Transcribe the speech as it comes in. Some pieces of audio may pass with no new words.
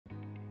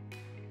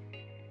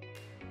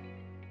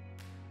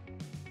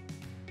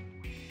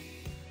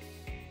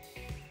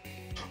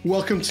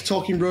Welcome to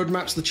Talking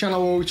Roadmaps, the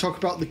channel where we talk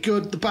about the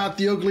good, the bad,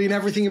 the ugly, and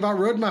everything about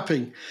road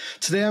mapping.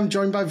 Today I'm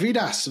joined by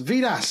Vidas.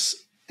 Vidas,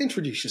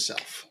 introduce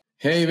yourself.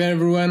 Hey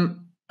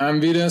everyone, I'm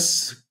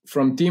Vidas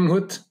from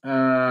Teamhood.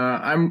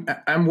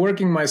 I'm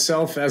working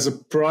myself as a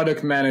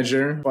product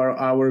manager for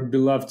our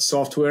beloved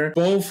software,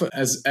 both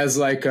as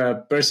like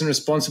a person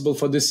responsible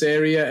for this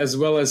area, as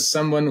well as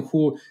someone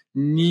who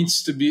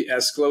needs to be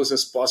as close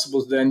as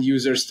possible to the end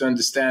users to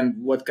understand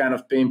what kind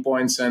of pain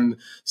points and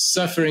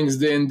sufferings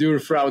they endure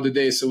throughout the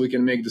day so we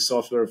can make the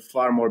software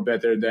far more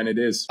better than it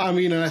is. I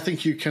mean, and I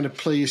think you kind of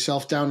play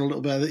yourself down a little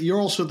bit. You're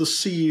also the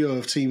CEO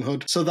of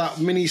Teamhood, so that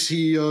mini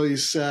CEO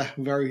is a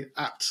very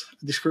apt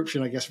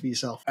description, I guess, for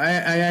yourself.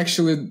 I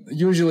actually,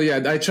 usually,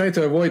 I try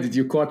to avoid it.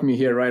 You caught me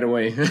here right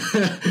away.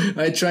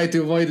 I try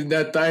to avoid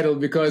that title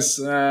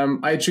because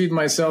I treat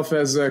myself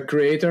as a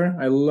creator.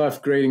 I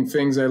love creating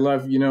things. I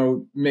love,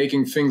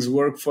 making things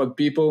work for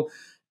people.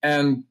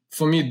 And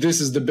for me,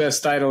 this is the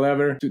best title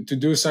ever. To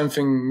do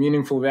something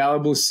meaningful,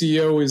 valuable.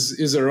 CEO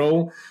is a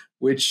role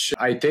which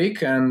I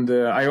take and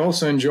I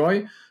also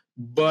enjoy.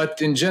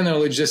 But in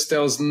general, it just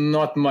tells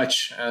not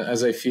much,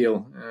 as I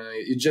feel.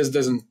 It just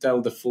doesn't tell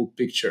the full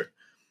picture.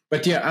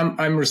 But yeah,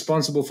 I'm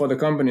responsible for the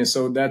company,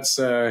 so that's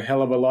a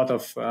hell of a lot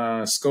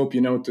of scope,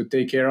 to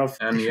take care of.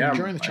 And if you're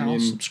enjoying the channel,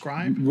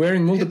 subscribe.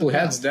 Wearing multiple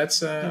hats,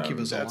 that's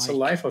a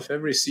life of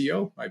every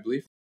CEO, I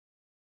believe.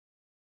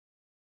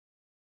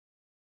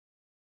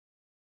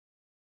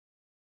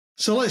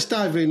 So let's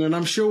dive in, and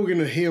I'm sure we're going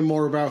to hear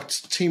more about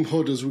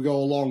Teamhood as we go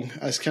along,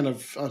 as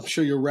I'm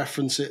sure you'll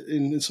reference it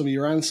in some of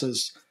your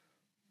answers.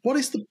 What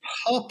is the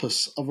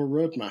purpose of a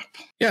roadmap?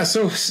 Yeah,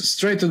 so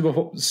straight to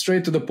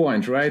the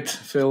point, right,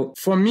 Phil?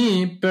 For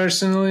me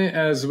personally,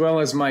 as well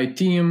as my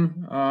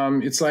team,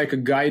 it's like a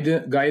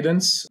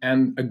guidance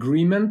and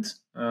agreement,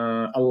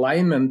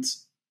 alignment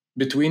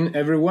between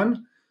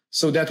everyone,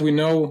 so that we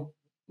know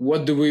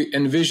what do we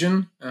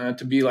envision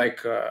to be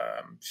like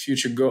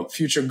future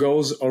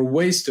goals or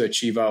ways to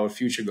achieve our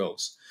future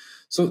goals.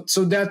 So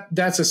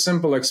that's a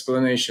simple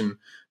explanation.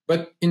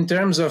 But in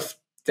terms of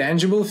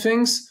tangible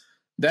things,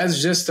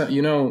 that's just a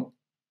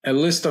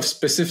list of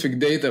specific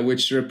data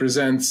which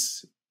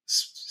represents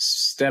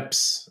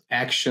steps,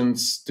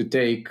 actions to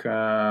take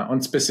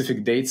on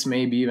specific dates,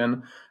 maybe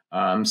even,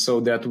 so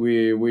that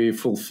we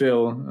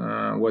fulfill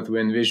what we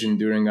envision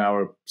during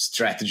our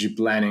strategy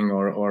planning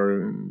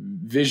or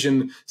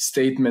vision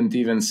statement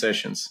even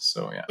sessions.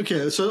 So yeah.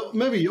 Okay, so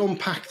maybe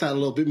unpack that a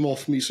little bit more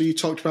for me. So you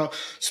talked about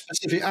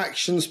specific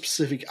actions,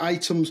 specific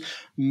items,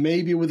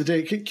 maybe with a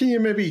date. Can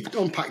you maybe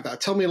unpack that?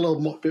 Tell me a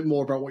little bit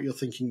more about what you're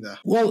thinking there.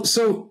 Well,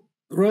 so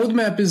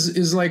roadmap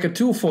is like a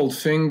twofold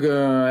thing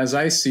as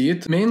I see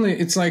it. Mainly,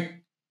 it's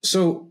like,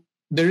 so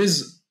there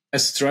is a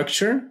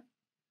structure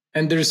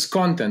and there's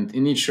content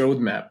in each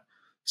roadmap.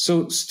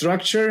 So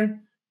structure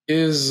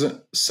is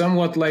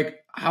somewhat like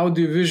how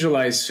do you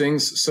visualize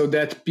things so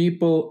that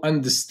people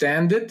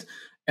understand it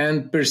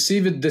and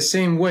perceive it the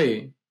same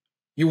way.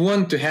 You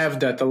want to have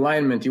that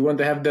alignment, you want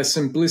to have that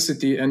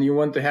simplicity, and you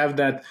want to have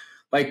that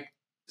like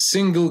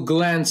single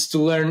glance to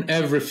learn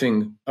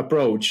everything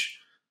approach.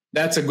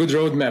 That's a good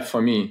roadmap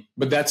for me,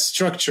 but that's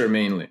structure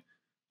mainly,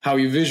 how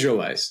you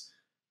visualize.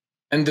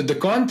 And the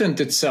content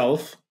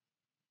itself,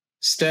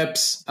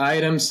 steps,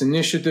 items,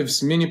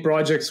 initiatives, mini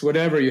projects,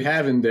 whatever you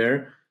have in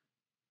there,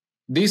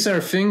 these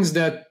are things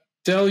that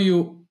tell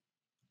you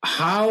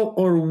how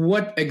or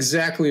what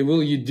exactly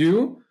will you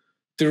do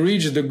to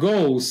reach the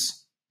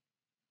goals,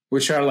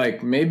 which are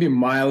like maybe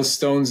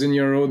milestones in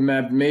your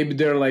roadmap. Maybe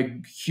they're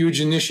like huge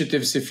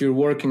initiatives if you're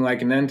working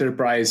like an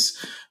enterprise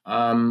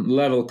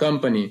level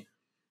company.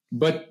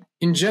 But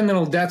in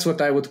general, that's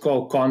what I would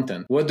call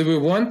content. What do we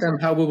want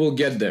and how we will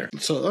get there?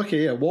 So,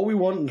 okay, yeah, what we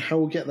want and how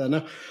we'll get there.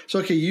 Now,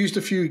 so, okay, you used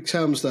a few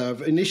terms there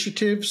of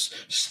initiatives,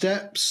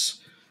 steps.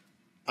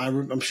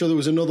 I'm sure there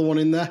was another one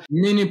in there.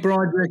 Mini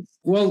projects.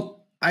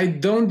 Well, I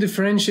don't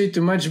differentiate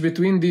too much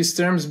between these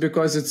terms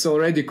because it's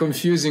already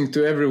confusing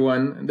to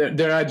everyone.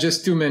 There are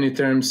just too many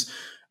terms.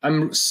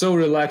 I'm so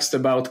relaxed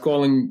about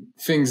calling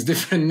things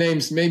different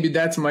names. Maybe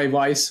that's my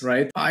vice,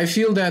 right? I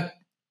feel that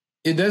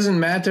it doesn't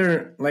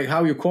matter like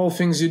how you call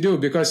things you do,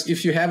 because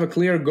if you have a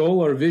clear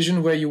goal or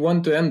vision where you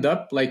want to end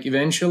up, like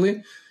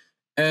eventually,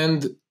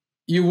 and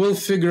you will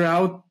figure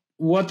out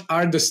what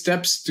are the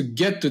steps to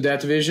get to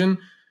that vision,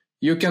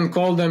 you can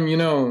call them,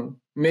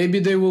 maybe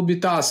they will be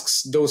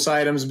tasks, those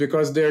items,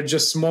 because they're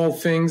just small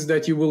things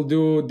that you will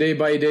do day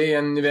by day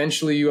and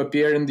eventually you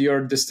appear in your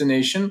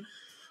destination.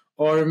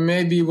 Or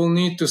maybe you will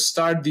need to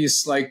start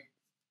these like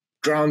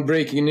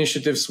groundbreaking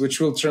initiatives which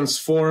will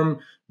transform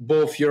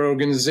both your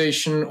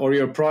organization or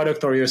your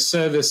product or your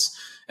service,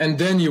 and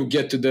then you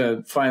get to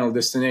the final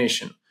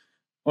destination.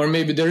 Or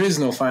maybe there is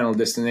no final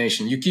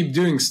destination. You keep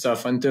doing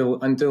stuff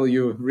until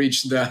you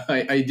reach the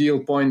ideal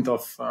point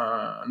of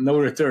no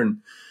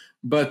return.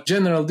 But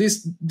general,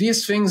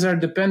 these things are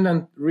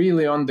dependent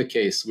really on the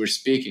case we're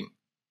speaking.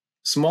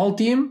 Small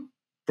team,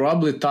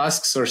 probably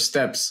tasks or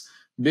steps.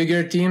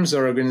 Bigger teams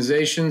or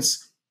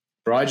organizations,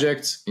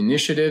 projects,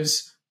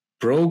 initiatives,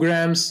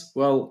 programs,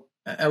 well,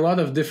 a lot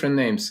of different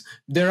names.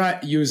 There are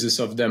uses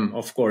of them,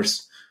 of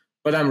course,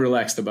 but I'm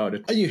relaxed about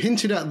it. And you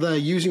hinted at there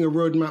using a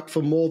roadmap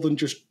for more than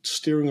just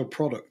steering a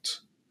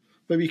product.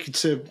 Maybe you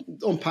could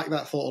unpack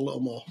that thought a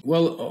little more.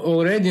 Well,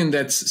 already in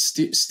that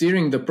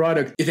steering the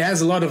product, it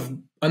has a lot of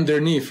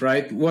underneath,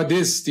 right? What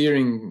is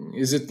steering?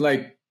 Is it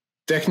like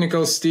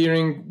technical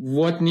steering,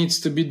 what needs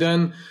to be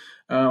done,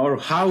 or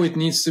how it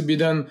needs to be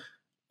done?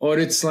 Or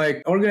it's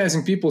like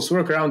organizing people's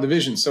work around the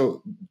vision.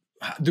 So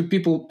do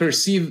people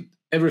perceive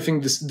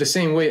everything the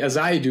same way as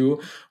I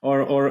do,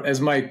 or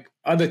as my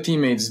other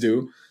teammates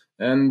do?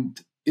 And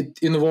it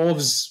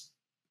involves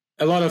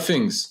a lot of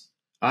things.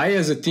 I,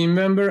 as a team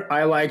member,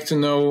 I like to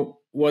know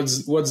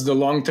what's the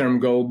long-term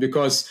goal,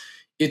 because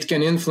it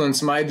can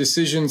influence my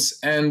decisions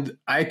and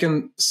I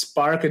can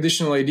spark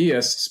additional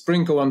ideas,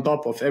 sprinkle on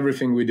top of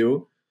everything we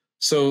do.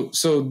 So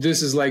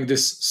this is like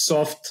this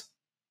soft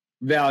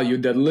value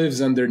that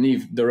lives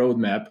underneath the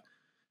roadmap.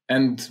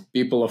 And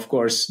people, of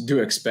course, do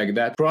expect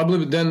that.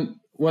 Probably then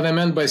what I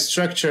meant by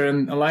structure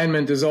and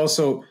alignment is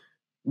also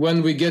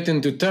when we get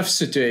into tough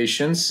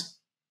situations,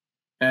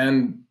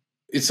 and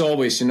it's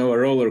always, a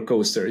roller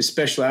coaster,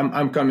 especially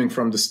I'm coming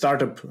from the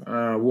startup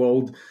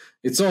world.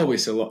 It's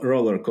always a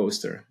roller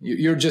coaster.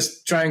 You're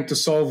just trying to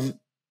solve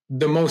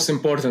the most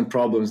important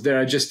problems.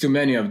 There are just too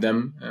many of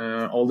them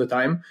all the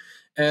time.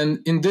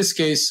 And in this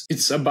case,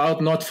 it's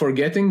about not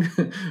forgetting,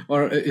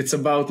 or it's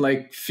about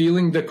like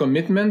feeling the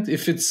commitment.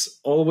 If it's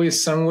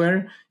always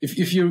somewhere,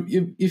 if you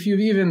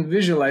even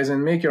visualize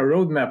and make your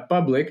roadmap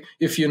public,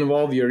 if you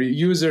involve your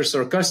users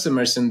or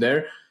customers in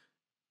there,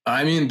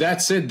 I mean,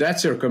 that's it.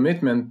 That's your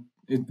commitment.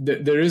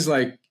 There is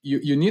like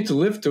you need to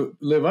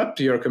live up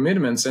to your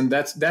commitments, and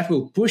that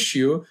will push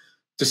you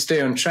to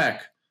stay on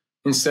track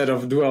instead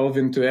of delve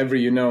into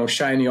every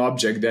shiny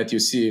object that you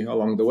see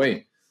along the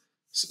way.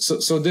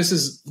 So this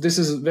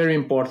is very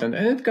important,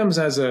 and it comes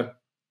as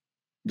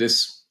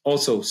this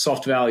also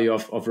soft value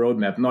of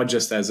roadmap, not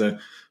just as a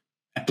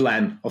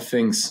plan of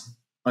things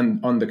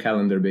on the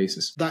calendar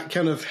basis. That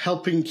kind of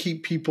helping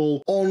keep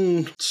people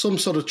on some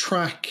sort of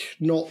track,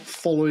 not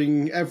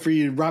following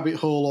every rabbit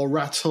hole or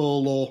rat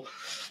hole or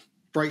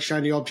bright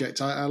shiny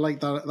object. I like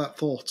that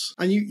thought.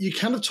 And you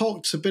kind of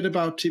talked a bit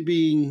about it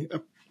being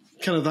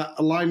kind of that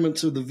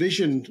alignment of the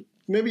vision.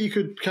 Maybe you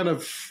could kind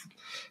of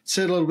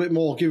say a little bit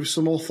more, give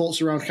some more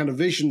thoughts around kind of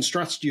vision,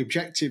 strategy,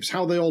 objectives,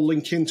 how they all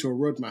link into a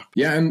roadmap.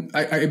 Yeah, and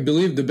I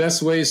believe the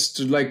best way is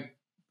to like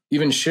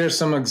even share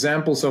some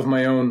examples of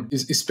my own,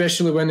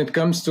 especially when it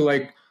comes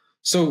to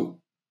so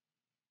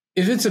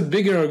if it's a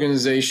bigger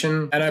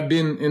organization, and I've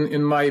been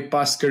in my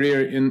past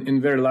career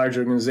in very large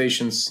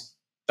organizations,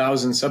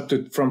 thousands, up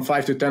to from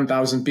 5 to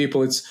 10,000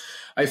 people,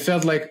 I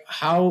felt like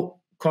how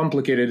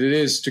complicated it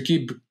is to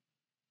keep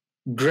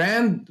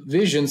grand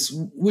visions,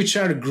 which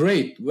are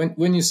great.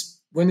 When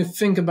you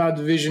think about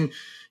the vision,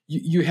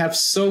 you have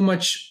so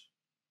much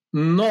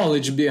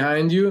knowledge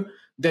behind you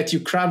that you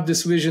craft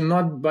this vision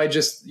not by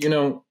just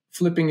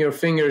flipping your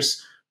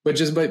fingers, but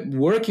just by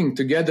working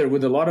together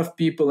with a lot of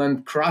people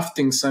and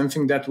crafting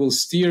something that will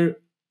steer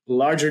a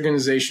large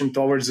organization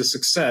towards a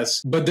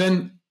success. But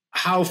then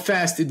how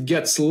fast it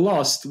gets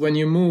lost when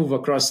you move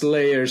across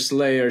layers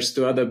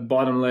to other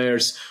bottom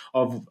layers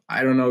of,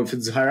 I don't know if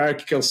it's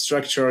hierarchical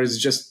structure or it's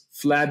just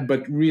flat,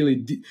 but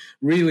really,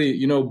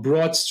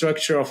 broad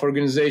structure of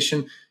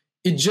organization.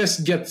 It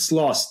just gets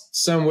lost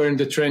somewhere in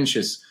the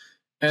trenches.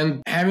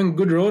 And having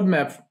good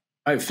roadmap,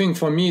 I think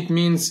for me, it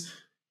means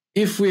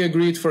if we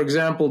agreed, for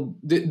example,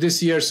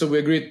 this year, so we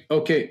agreed,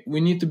 okay,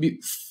 we need to be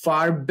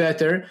far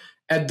better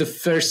at the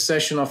first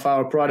session of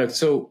our product.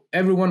 So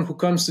everyone who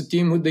comes to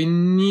Teamhood, they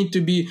need to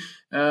be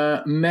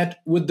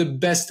met with the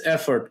best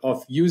effort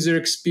of user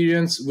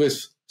experience,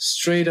 with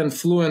straight and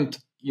fluent,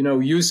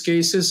 use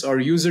cases or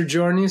user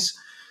journeys.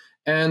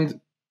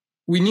 And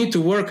we need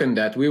to work on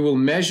that. We will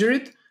measure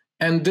it.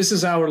 And this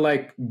is our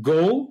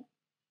goal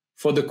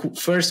for the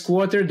first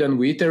quarter. Then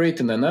we iterate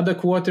in another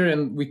quarter,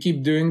 and we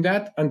keep doing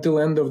that until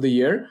end of the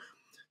year.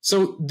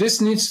 So this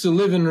needs to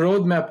live in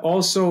roadmap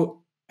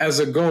also as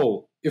a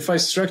goal. If I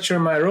structure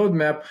my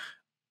roadmap,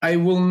 I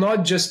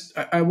won't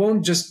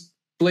just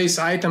place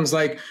items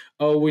like,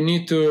 oh, we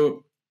need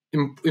to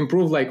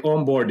improve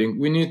onboarding.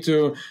 We need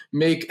to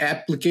make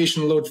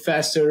application load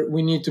faster.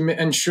 We need to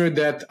ensure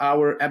that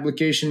our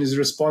application is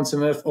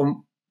responsive enough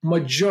on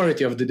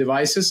majority of the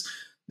devices.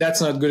 That's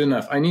not good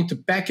enough. I need to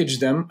package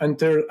them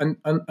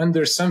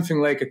under something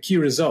like a key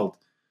result.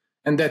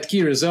 And that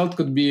key result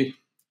could be,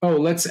 oh,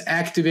 let's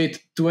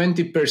activate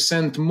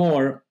 20%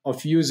 more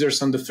of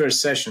users on the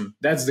first session.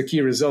 That's the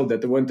key result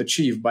that I want to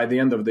achieve by the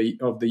end of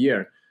the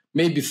year.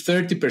 Maybe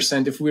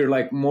 30% if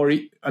we're more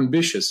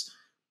ambitious.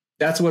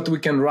 That's what we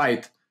can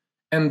write.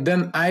 And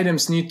then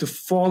items need to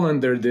fall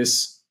under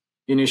this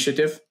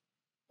initiative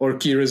or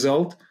key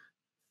result.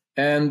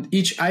 And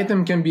each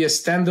item can be a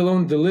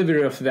standalone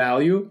delivery of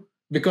value,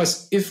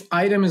 because if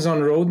item is on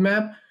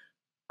roadmap,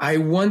 I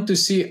want to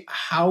see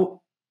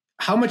how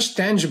much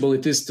tangible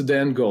it is to the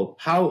end goal.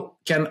 How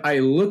can I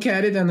look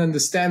at it and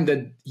understand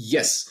that,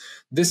 yes,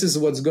 this is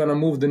what's going to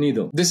move the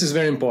needle. This is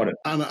very important.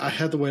 And I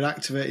heard the word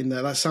activate in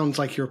there. That sounds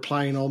like you're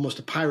applying almost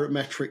a pirate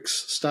metrics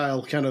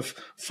style kind of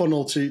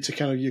funnel to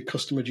kind of your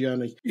customer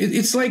journey.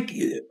 It's like,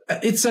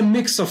 it's a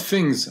mix of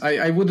things.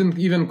 I wouldn't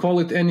even call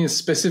it any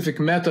specific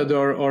method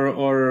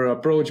or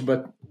approach,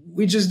 but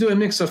we just do a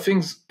mix of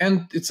things.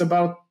 And it's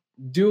about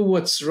do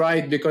what's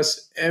right,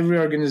 because every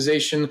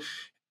organization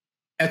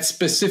at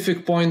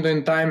specific point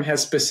in time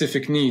has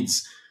specific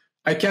needs.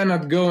 I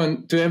cannot go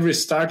to every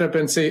startup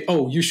and say,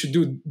 oh, you should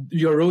do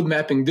your road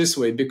mapping this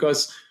way,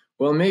 because,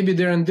 well, maybe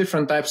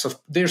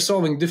they're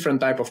solving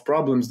different type of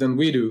problems than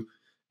we do.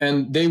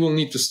 And they will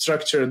need to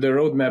structure the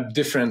roadmap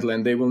differently.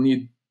 And they will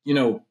need,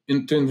 to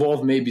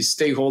involve maybe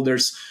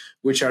stakeholders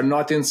which are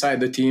not inside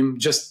the team,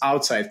 just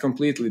outside,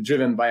 completely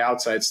driven by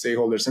outside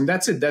stakeholders. And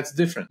that's it. That's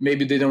different.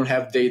 Maybe they don't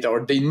have data,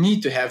 or they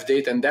need to have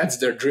data, and that's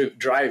their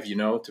drive,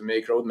 to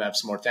make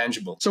roadmaps more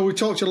tangible. So we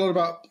talked a lot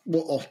about,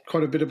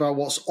 quite a bit about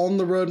what's on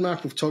the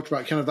roadmap. We've talked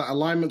about kind of that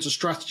alignment to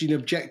strategy and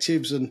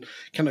objectives and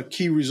kind of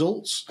key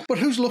results. But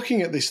who's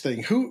looking at this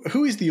thing?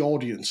 Who is the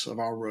audience of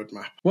our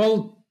roadmap?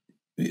 Well,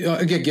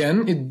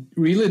 again, it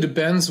really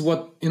depends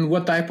in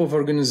what type of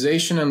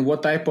organization and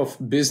what type of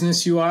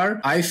business you are.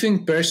 I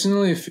think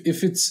personally,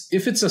 if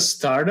it's a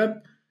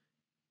startup,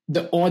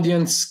 the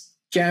audience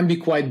can be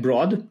quite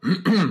broad.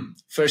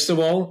 First of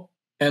all,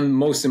 and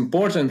most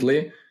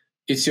importantly,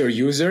 it's your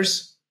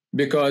users,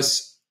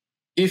 because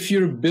if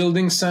you're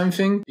building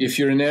something, if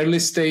you're in early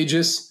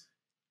stages,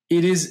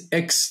 it is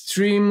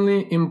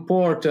extremely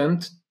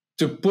important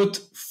to put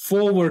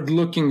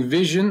forward-looking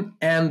vision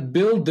and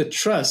build the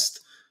trust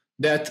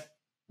that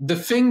the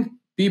thing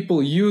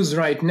people use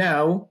right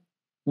now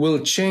will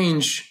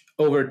change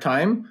over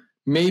time,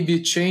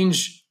 maybe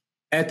change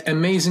at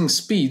amazing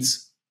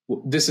speeds.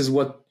 This is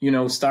what,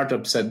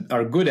 startups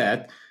are good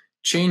at,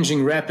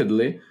 changing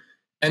rapidly.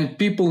 And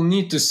people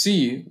need to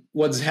see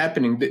what's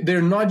happening.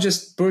 They're not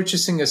just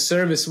purchasing a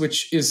service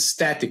which is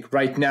static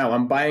right now.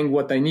 I'm buying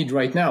what I need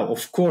right now.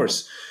 Of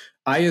course,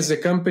 I as a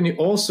company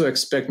also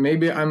expect,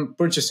 maybe I'm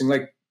purchasing,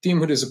 like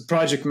Teamhood is a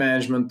project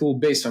management tool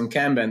based on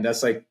Kanban.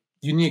 That's like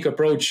unique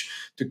approach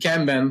to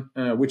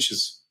Kanban, which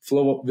is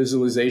flow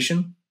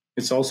visualization.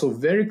 It's also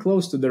very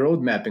close to the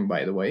road mapping,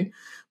 by the way.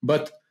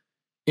 But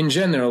in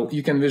general,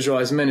 you can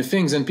visualize many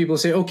things. And people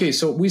say, okay,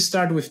 so we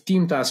start with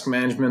team task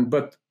management,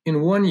 but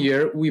in 1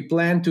 year, we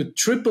plan to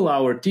triple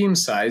our team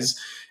size,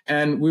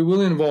 and we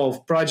will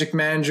involve project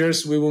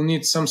managers. We will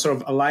need some sort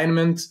of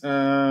alignment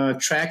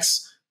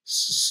tracks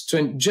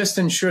to just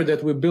ensure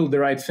that we build the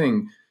right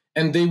thing.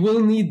 And they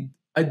will need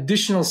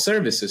additional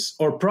services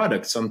or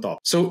products on top.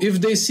 So if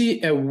they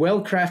see a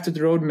well-crafted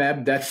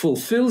roadmap that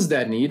fulfills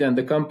that need, and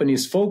the company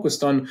is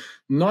focused on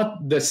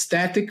not the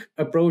static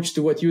approach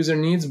to what user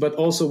needs, but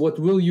also what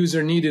will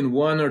user need in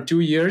 1 or 2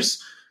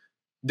 years,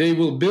 they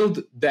will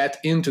build that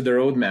into the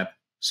roadmap.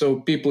 So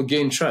people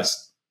gain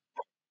trust.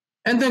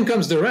 And then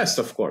comes the rest,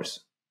 of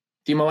course.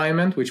 Team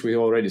alignment, which we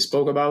already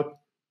spoke about.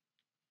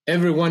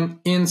 Everyone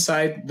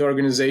inside the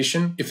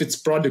organization, if it's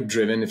product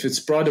driven, if it's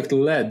product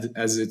led,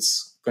 as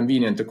it's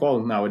convenient to call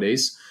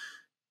nowadays,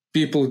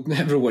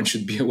 everyone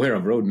should be aware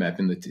of roadmap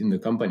in the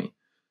company.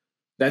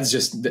 It's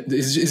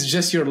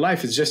just your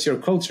life. It's just your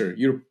culture.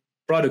 You're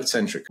product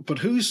centric. But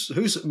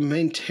who's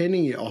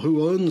maintaining it, or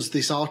who owns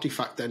this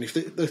artifact then? If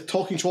they're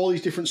talking to all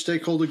these different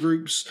stakeholder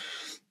groups,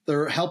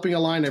 they're helping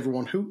align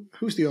everyone.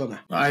 Who's the owner?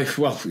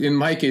 Well, in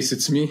my case,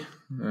 it's me.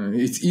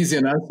 It's easy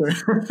an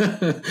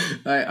answer.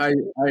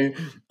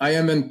 I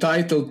am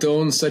entitled to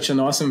own such an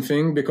awesome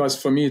thing, because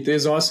for me it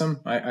is awesome.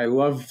 I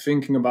love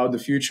thinking about the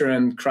future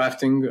and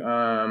crafting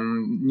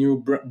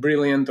new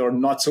brilliant or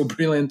not so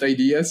brilliant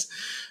ideas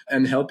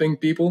and helping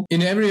people.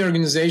 In every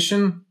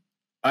organization,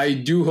 I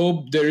do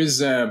hope there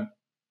is a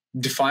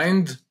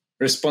defined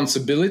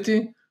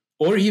responsibility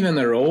or even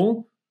a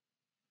role.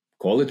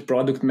 Call it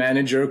product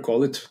manager,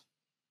 call it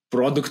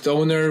product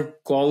owner,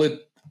 call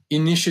it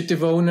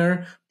initiative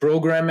owner,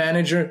 program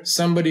manager,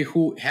 somebody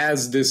who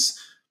has this,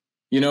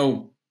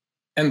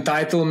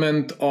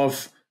 entitlement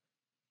of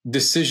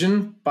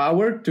decision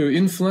power to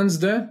influence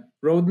the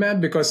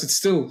roadmap, because it's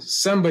still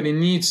somebody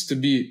needs to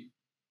be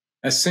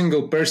a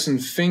single person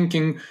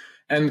thinking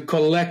and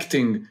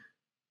collecting.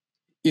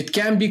 It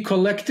can be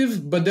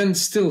collective, but then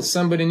still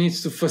somebody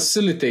needs to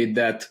facilitate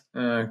that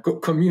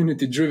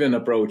community-driven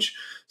approach.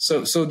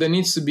 So there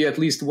needs to be at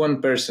least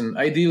one person.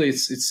 Ideally,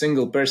 it's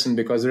single person,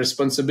 because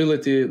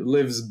responsibility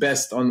lives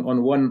best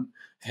on one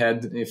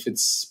head. If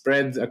it's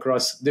spread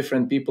across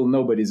different people,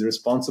 nobody's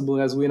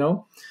responsible, as we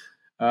know.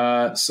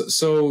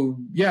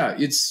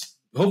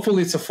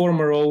 Hopefully it's a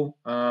formal role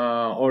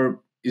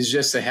or it's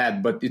just a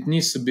hat, but it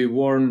needs to be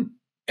worn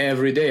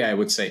every day, I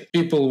would say.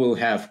 People will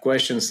have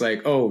questions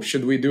like, oh,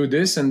 should we do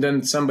this? And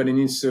then somebody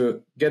needs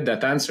to get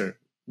that answer.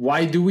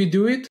 Why do we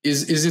do it?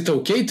 Is it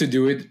okay to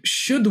do it?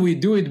 Should we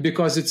do it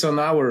because it's on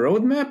our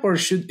roadmap, or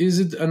is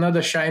it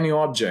another shiny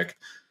object?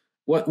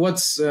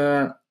 What's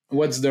the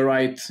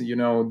right,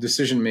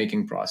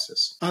 decision-making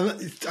process?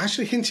 It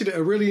actually hinted at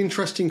a really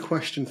interesting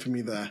question for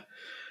me there.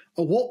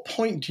 At what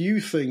point do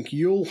you think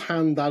you'll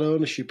hand that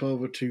ownership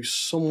over to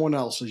someone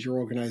else as your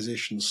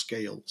organization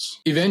scales?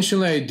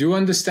 Eventually, I do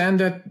understand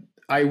that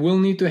I will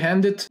need to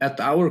hand it at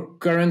our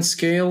current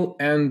scale,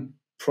 and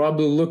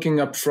probably looking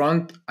up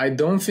front, I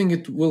don't think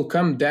it will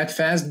come that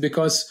fast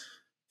because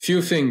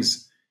few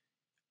things.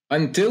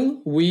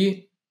 Until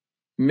we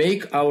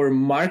make our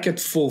market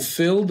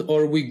fulfilled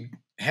or we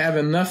have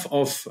enough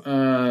of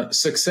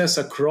success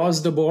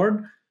across the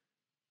board,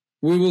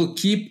 we will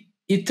keep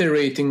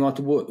iterating on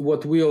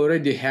what we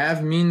already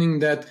have, meaning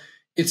that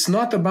it's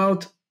not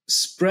about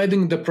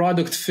spreading the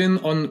product thin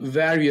on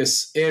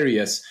various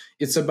areas.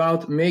 It's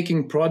about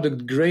making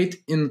product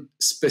great in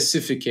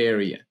specific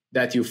area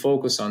that you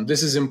focus on.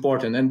 This is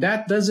important. And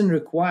that doesn't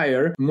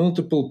require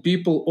multiple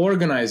people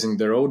organizing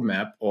the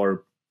roadmap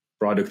or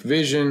product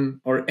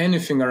vision or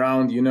anything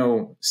around,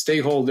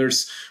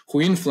 stakeholders who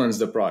influence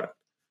the product.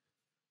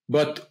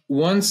 But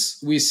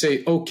once we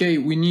say, okay,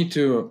 we need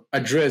to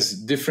address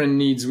different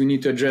needs, we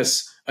need to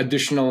address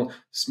additional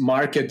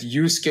market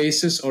use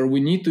cases, or we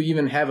need to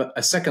even have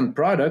a second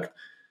product,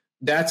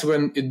 that's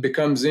when it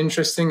becomes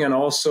interesting and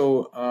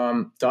also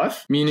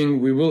tough, meaning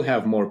we will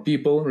have more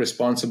people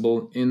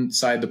responsible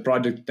inside the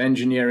product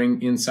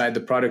engineering, inside the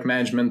product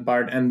management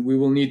part, and we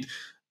will need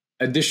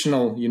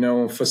additional,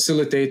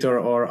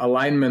 facilitator or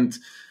alignment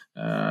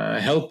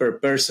helper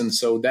person.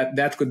 So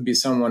that could be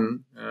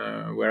someone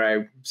where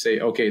I say,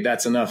 okay,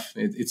 that's enough.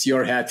 It's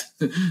your hat,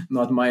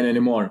 not mine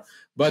anymore.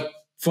 But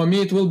for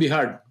me, it will be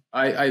hard.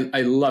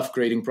 I love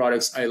creating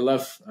products. I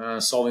love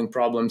solving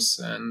problems,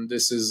 and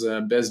this is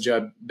best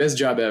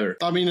job ever.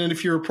 I mean, and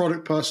if you're a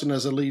product person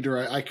as a leader,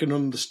 I can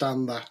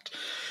understand that.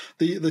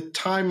 The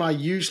time I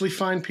usually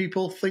find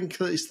people think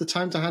that it's the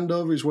time to hand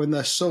over is when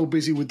they're so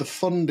busy with the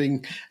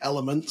funding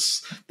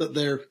elements that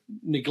they're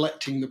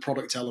neglecting the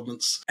product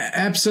elements.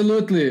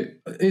 Absolutely.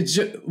 It's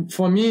just,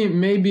 for me,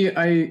 maybe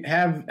I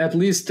have at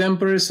least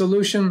temporary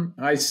solution.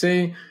 I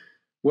say,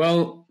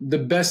 well, the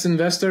best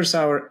investors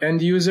are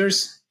end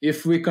users.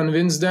 If we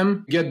convince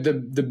them, get the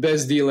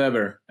best deal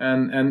ever,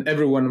 and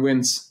everyone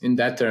wins in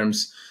that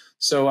terms.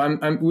 So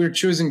we're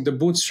choosing the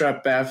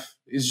bootstrap path.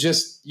 It's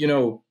just,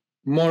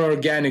 more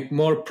organic,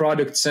 more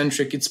product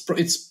centric.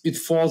 It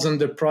falls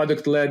under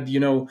product led,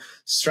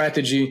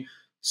 strategy.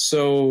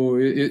 So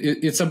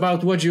it's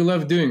about what you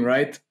love doing,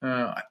 right?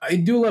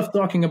 I do love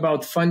talking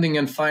about funding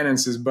and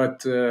finances, but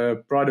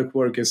product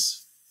work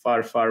is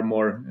far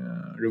more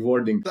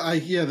rewarding.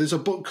 There's a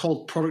book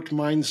called Product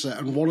Mindset,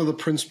 and one of the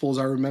principles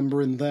I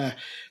remember in there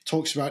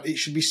talks about it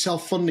should be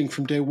self-funding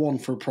from day one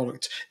for a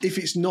product. If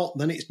it's not,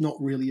 then it's not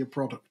really a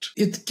product.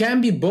 It can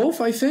be both,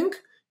 I think.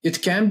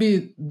 It can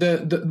be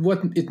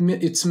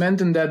it's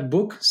meant in that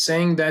book,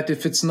 saying that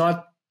if it's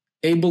not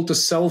able to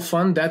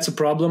self-fund, that's a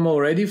problem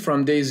already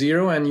from day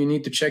zero, and you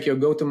need to check your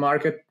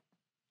go-to-market,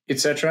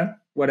 etc.,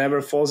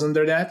 whatever falls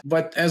under that.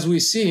 But as we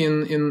see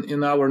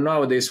in our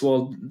nowadays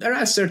world, there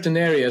are certain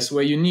areas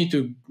where you need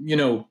to,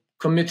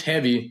 commit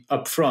heavy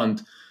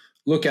upfront.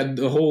 Look at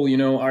the whole,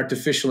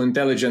 artificial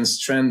intelligence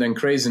trend and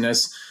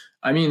craziness.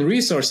 I mean,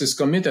 resources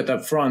committed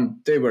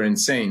upfront, they were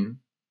insane.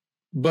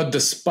 But the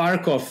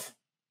spark of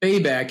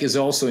payback is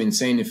also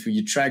insane if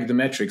you track the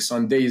metrics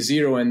on day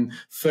zero and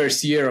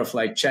first year of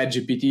like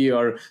ChatGPT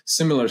or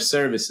similar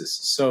services.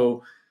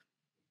 So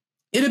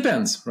it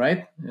depends,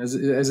 right? As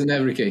in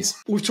every case.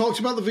 We've talked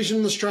about the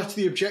vision, the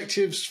strategy, the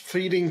objectives,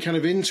 feeding kind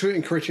of into it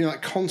and creating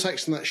that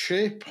context and that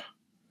shape.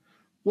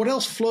 What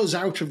else flows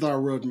out of that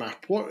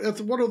roadmap?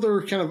 What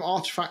other kind of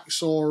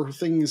artifacts or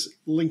things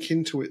link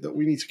into it that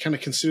we need to kind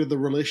of consider the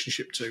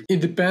relationship to?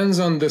 It depends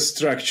on the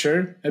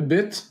structure a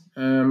bit.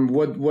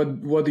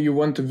 What do you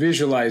want to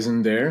visualize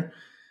in there?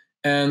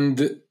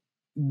 And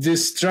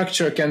this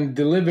structure can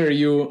deliver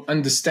you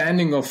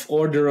understanding of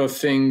order of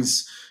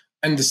things,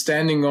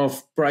 understanding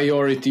of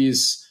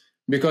priorities,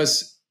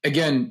 because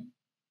again,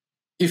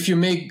 if you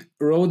make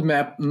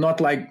roadmap not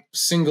like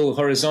single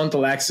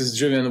horizontal axis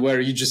driven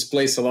where you just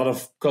place a lot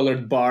of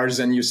colored bars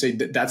and you say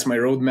that's my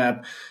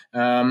roadmap,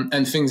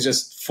 and things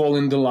just fall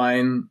in the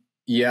line.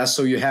 Yeah,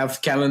 so you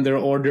have calendar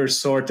order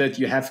sorted,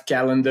 you have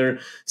calendar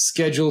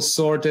schedule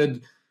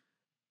sorted,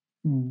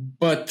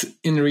 but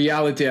in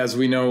reality, as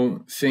we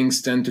know,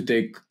 things tend to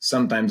take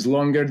sometimes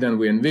longer than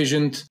we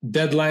envisioned.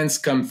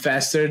 Deadlines come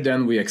faster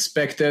than we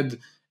expected,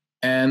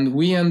 and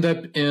we end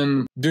up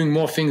in doing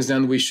more things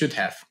than we should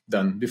have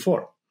done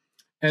before.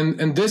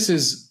 And this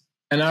is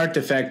an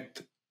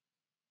artifact.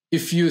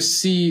 If you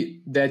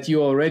see that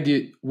you're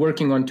already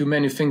working on too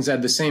many things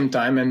at the same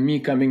time, and me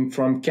coming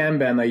from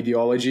Kanban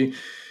ideology,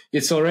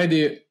 it's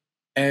already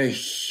a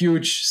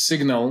huge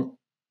signal,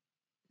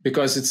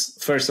 because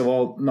it's, first of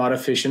all, not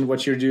efficient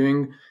what you're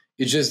doing.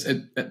 It's just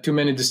too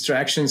many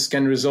distractions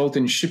can result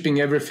in shipping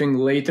everything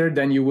later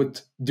than you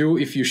would do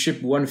if you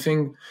ship one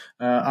thing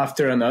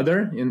after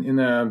another in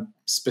a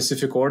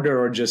specific order,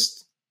 or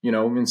just,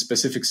 in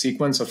specific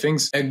sequence of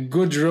things. A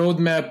good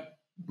roadmap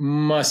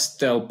must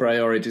tell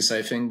priorities,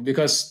 I think,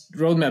 because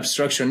roadmap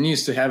structure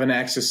needs to have an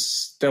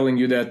axis telling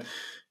you that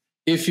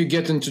if you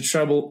get into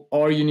trouble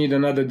or you need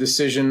another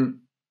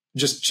decision,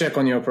 just check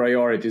on your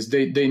priorities.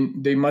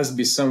 They must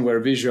be somewhere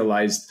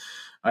visualized.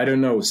 I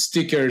don't know,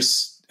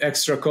 stickers,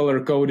 extra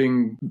color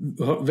coding,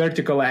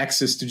 vertical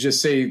axis to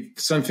just say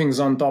something's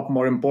on top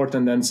more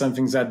important than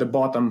something's at the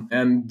bottom.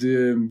 And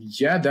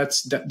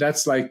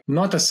that's like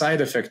not a side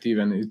effect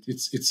even.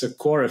 It's a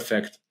core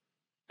effect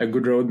a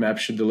good roadmap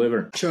should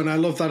deliver. Sure, and I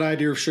love that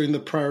idea of showing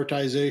the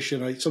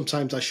prioritization.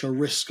 Sometimes I show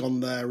risk on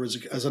there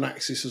as an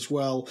axis as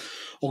well,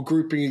 or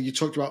grouping. You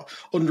talked about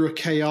under a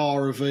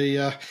KR of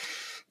that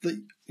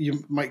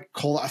you might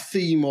call it a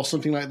theme or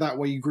something like that,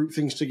 where you group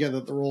things together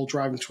that they're all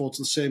driving towards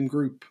the same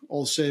group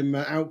or the same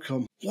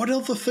outcome. What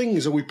other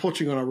things are we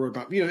putting on our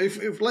roadmap?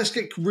 If let's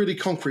get really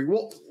concrete,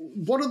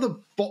 what are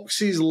the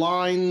boxes,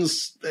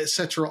 lines,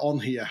 etc. on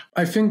here?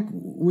 I think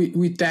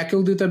we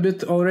tackled it a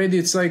bit already.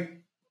 It's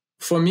like,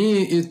 for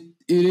me, it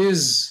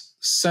is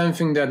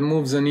something that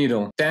moves the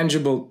needle,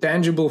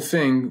 tangible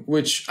thing,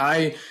 which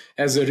I,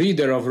 as a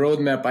reader of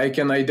roadmap, I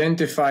can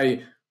identify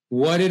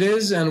what it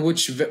is and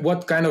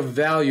what kind of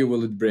value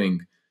will it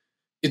bring.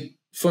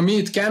 For me,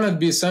 it cannot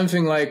be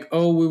something like,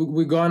 oh,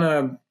 we're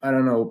gonna, I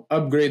don't know,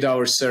 upgrade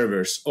our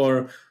servers,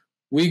 or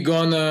we're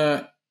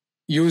gonna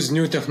use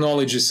new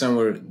technology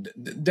somewhere.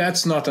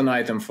 That's not an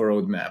item for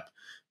roadmap,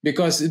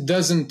 because it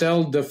doesn't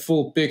tell the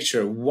full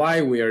picture,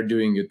 why we are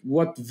doing it,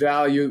 what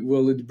value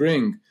will it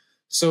bring.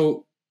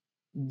 So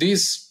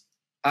these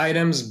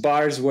items,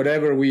 bars,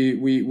 whatever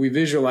we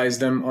visualize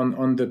them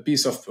on the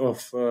piece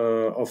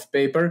of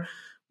paper,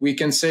 we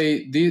can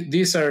say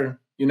these are,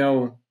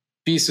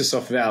 pieces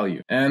of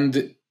value.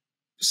 And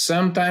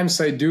sometimes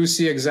I do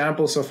see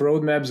examples of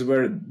roadmaps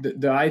where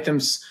the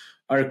items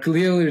are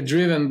clearly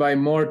driven by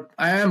more.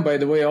 I am, by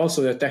the way,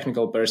 also a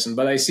technical person,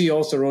 but I see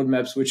also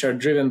roadmaps which are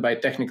driven by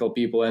technical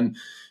people. And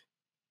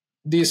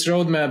these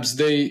roadmaps,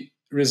 they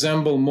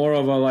resemble more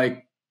of a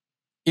like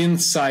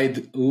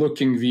inside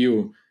looking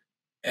view.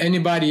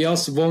 Anybody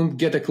else won't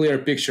get a clear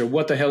picture.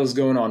 What the hell is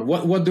going on?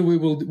 What we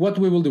will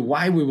do,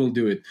 why we will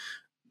do it.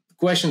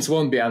 Questions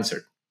won't be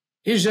answered.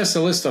 It's just a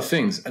list of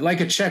things,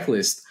 like a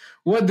checklist.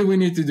 What do we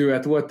need to do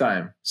at what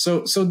time?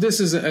 So this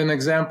is an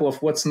example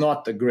of what's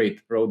not a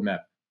great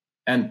roadmap.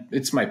 And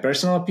it's my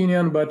personal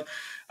opinion, but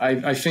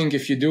I think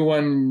if you do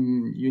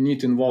one, you need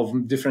to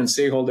involve different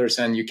stakeholders,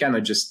 and you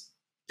cannot just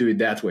do it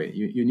that way.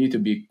 You need to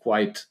be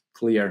quite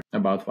clear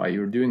about why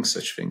you're doing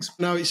such things.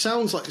 Now, it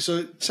sounds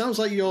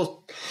like you're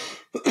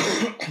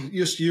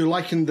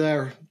likened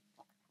there.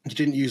 You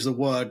didn't use the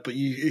word, but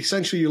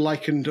you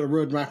likened a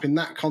roadmap in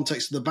that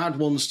context, the bad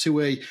ones,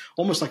 to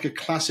almost like a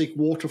classic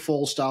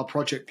waterfall style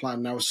project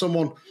plan. Now, as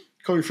someone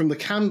coming from the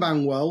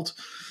Kanban world,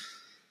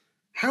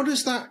 how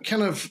does that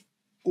kind of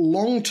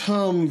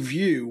long-term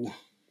view,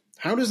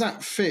 how does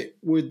that fit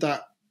with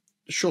that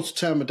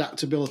short-term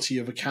adaptability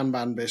of a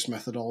Kanban-based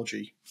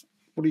methodology?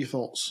 What are your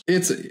thoughts?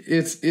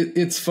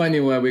 It's funny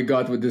where we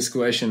got with this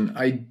question.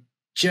 I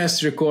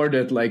just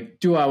recorded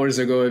like 2 hours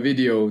ago a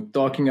video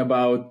talking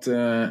about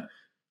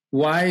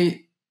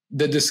why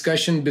the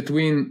discussion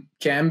between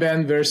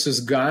Kanban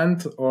versus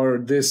Gantt, or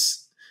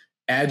this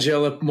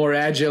more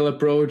agile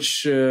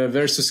approach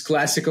versus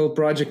classical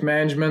project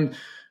management.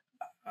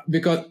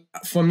 Because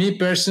for me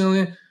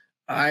personally,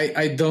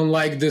 I don't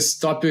like this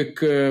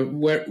topic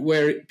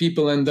where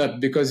people end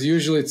up, because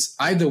usually it's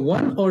either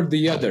one or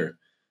the other.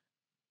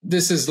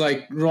 This is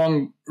like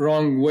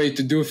wrong way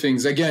to do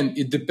things. Again,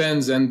 it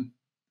depends. And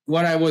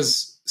what I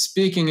was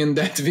speaking in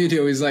that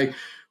video is like,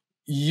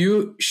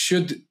 you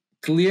should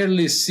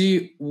clearly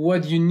see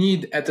what you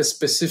need at a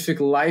specific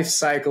life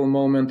cycle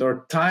moment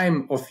or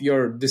time of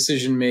your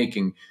decision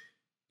making.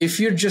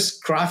 If you're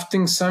just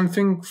crafting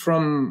something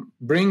from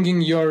bringing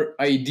your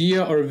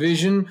idea or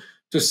vision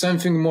to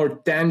something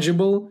more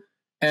tangible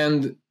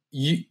and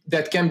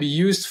that can be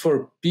used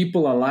for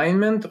people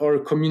alignment or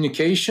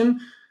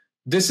communication,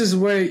 this is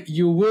where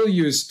you will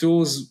use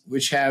tools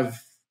which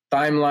have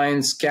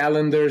timelines,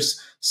 calendars,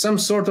 some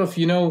sort of,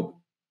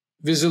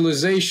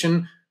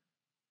 visualization.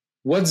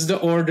 What's the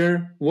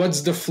order?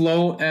 What's the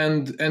flow?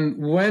 And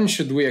when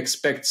should we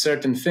expect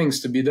certain things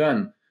to be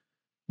done?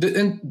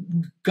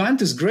 And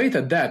Gantt is great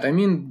at that. I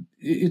mean,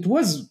 it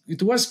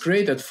was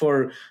created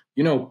for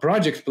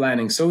project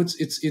planning, so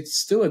it's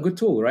still a good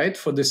tool, right,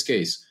 for this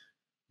case.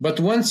 But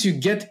once you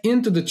get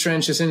into the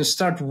trenches and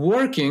start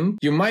working,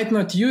 you might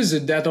not use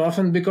it that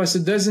often because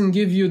it doesn't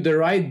give you the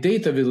right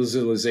data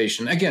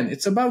visualization. Again,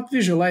 it's about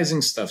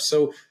visualizing stuff.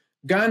 So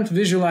Gantt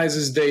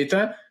visualizes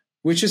data,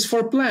 which is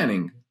for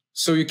planning.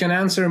 So you can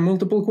answer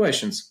multiple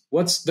questions.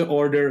 What's the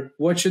order?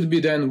 What should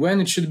be done? When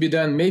it should be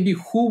done? Maybe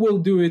who will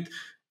do it?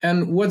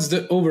 And what's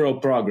the overall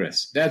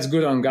progress? That's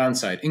good on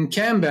Gantt's side. In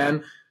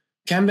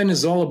Kanban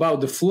is all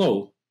about the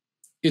flow.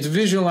 It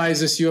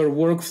visualizes your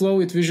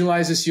workflow. It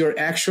visualizes your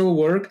actual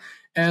work.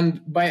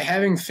 And by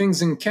having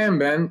things in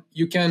Kanban,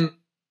 you can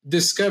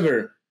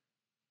discover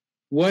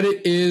what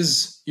it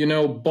is,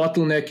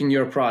 bottlenecking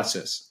your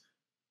process,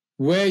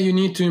 where you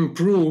need to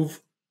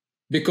improve,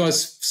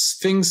 because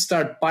things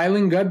start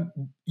piling up.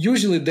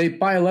 Usually they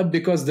pile up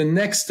because the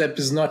next step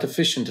is not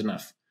efficient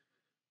enough.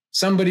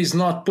 Somebody's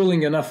not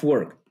pulling enough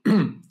work.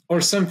 or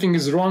something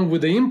is wrong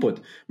with the input.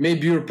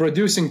 Maybe you're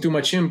producing too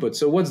much input.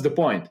 So what's the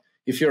point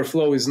if your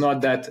flow is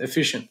not that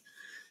efficient?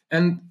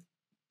 And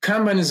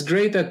Kanban is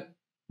great at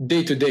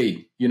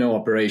day-to-day,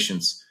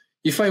 operations.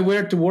 If I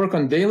were to work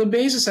on daily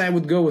basis, I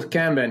would go with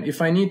Kanban.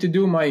 If I need to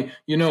do my,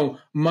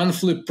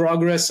 monthly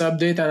progress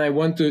update and I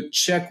want to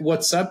check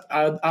what's up,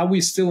 are we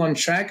still on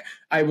track?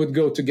 I would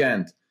go to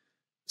Gantt.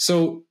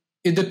 So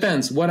it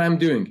depends what I'm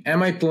doing.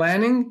 Am I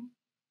planning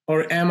or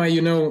am I,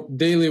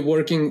 daily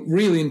working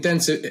really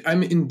intensive?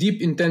 I'm in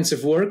deep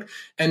intensive work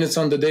and it's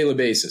on the daily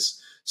basis.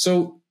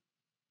 So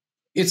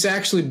it's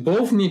actually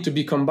both need to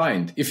be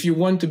combined. If you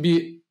want to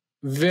be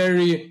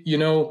very,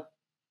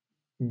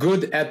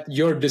 good at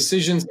your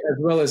decisions as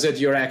well as at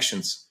your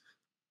actions.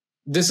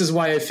 This is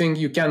why I think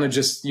you cannot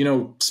just,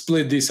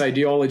 split these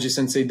ideologies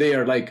and say they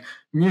are like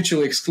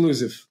mutually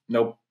exclusive.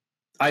 Nope.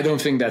 I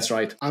don't think that's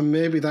right. And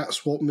maybe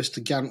that's what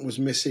Mr. Gantt was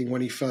missing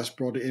when he first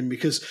brought it in,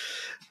 because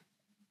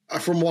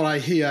from what I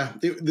hear,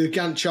 the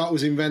Gantt chart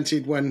was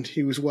invented when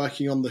he was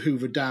working on the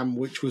Hoover Dam,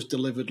 which was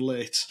delivered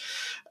late.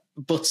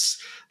 But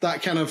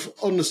that kind of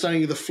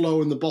understanding of the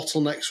flow and the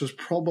bottlenecks was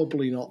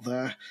probably not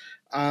there.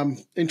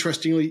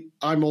 Interestingly,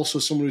 I'm also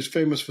someone who's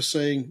famous for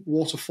saying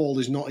waterfall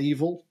is not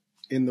evil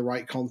in the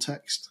right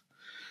context.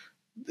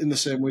 In the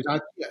same way,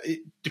 it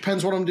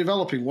depends what I'm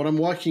developing, what I'm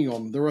working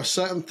on. There are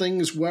certain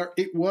things where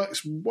it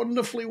works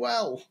wonderfully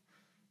well.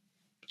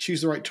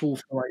 Choose the right tool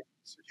for the right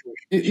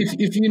situation.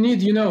 If you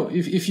need,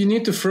 if you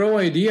need to throw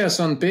ideas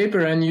on paper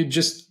and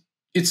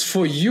it's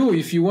for you.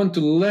 If you want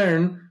to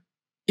learn,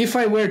 if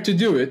I were to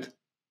do it,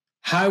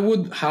 how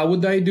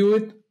would I do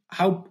it?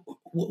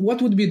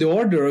 What would be the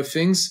order of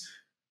things?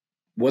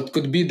 What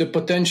could be the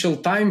potential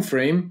time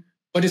frame?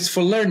 But it's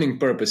for learning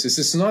purposes.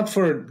 It's not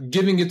for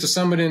giving it to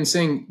somebody and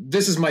saying,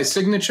 this is my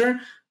signature.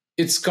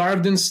 It's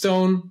carved in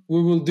stone.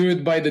 We will do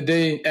it by the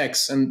day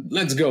X and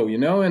let's go,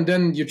 and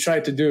then you try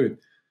to do it.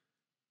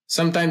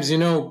 Sometimes,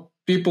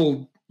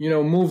 people,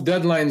 move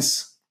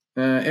deadlines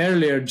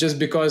earlier just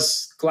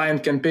because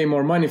client can pay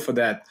more money for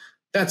that.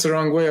 That's a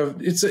wrong way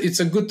of, it's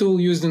a good tool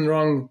used in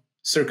wrong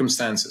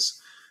circumstances.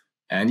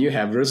 And you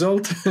have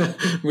result,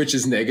 which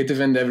is negative,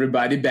 and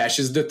everybody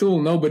bashes the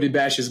tool. Nobody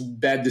bashes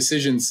bad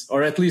decisions,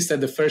 or at least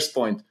at the first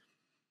point.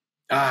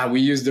 We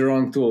used the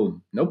wrong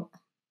tool. Nope,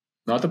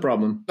 not a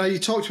problem. Now, you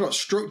talked about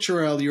structure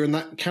earlier, and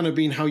that kind of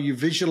being how you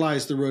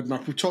visualize the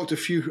roadmap. We've talked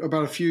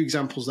about a few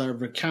examples there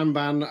of a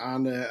Kanban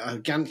and a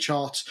Gantt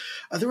chart.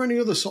 Are there any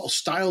other sort of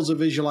styles of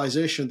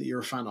visualization that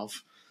you're a fan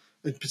of,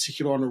 in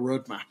particular on a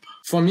roadmap?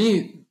 For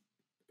me,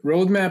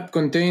 roadmap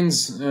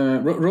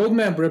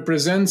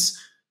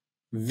represents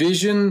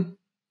vision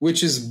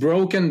which is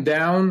broken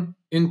down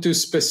into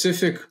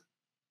specific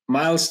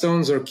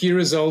milestones or key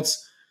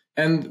results.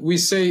 And we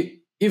say,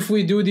 if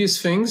we do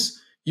these things,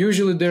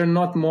 usually there are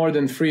not more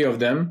than 3 of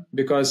them,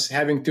 because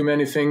having too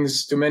many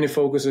things, too many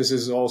focuses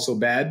is also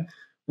bad.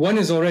 One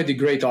is already a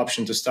great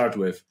option to start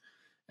with.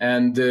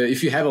 And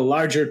if you have a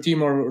larger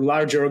team or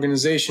larger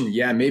organization,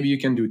 maybe you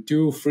can do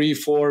 2, 3,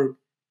 4,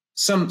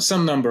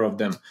 some number of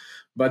them.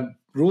 But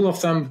rule of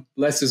thumb,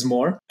 less is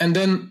more. And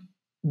then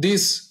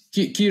these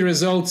key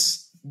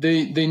results,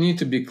 they need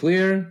to be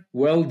clear,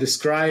 well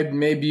described.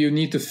 Maybe you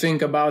need to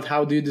think about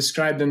how do you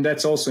describe them.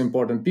 That's also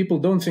important. People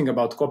don't think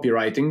about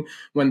copywriting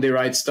when they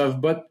write stuff,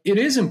 but it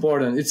is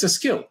important. It's a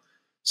skill.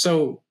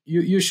 So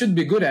you should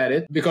be good at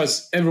it,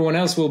 because everyone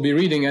else will be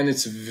reading, and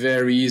it's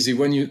very easy.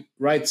 When you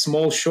write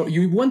small, short,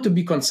 you want to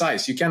be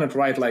concise. You cannot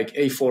write like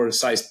A4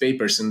 sized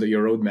papers in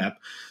your roadmap.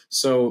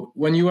 So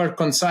when you are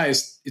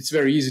concise, it's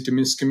very easy to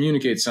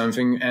miscommunicate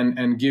something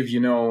and give,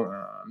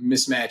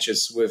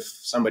 mismatches with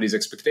somebody's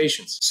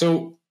expectations.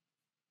 So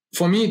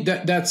for me,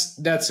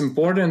 that's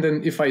important.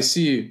 And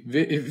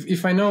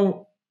if I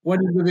know what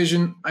is the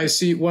vision, I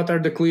see what are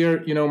the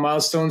clear,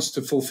 milestones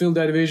to fulfill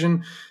that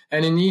vision.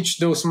 And in each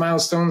those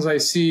milestones, I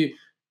see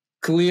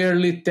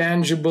clearly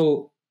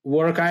tangible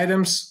work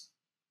items,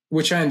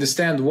 which I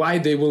understand why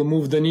they will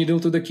move the needle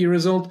to the key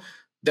result.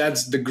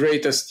 That's the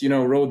greatest,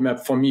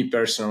 roadmap for me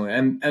personally.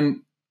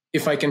 And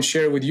if I can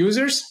share with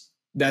users,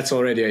 that's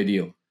already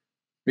ideal,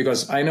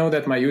 because I know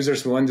that my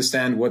users will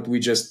understand what we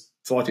just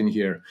thought in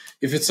here.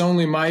 If it's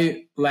only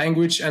my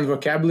language and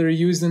vocabulary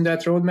used in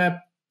that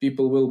roadmap,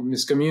 people will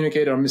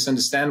miscommunicate or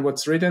misunderstand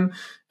what's written,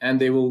 and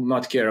they will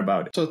not care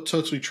about it. So,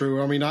 totally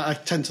true. I mean, I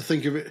tend to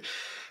think of it,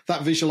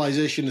 that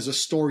visualization as a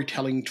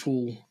storytelling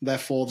tool.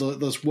 Therefore,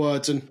 those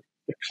words and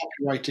the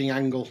copywriting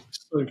angle is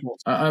so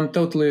important.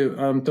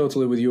 I'm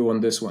totally with you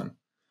on this one.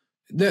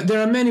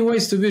 There are many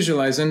ways to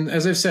visualize, and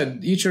as I've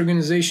said, each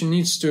organization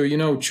needs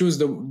to choose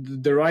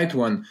the right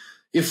one.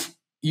 If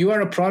you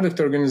are a product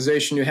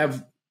organization, you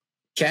have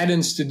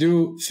cadence to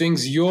do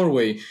things your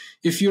way.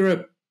 If you're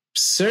a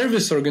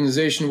service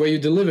organization where you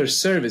deliver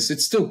service,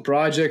 it's still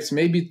projects.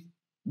 Maybe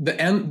the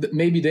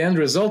end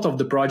result of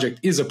the project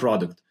is a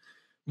product.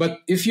 But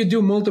if you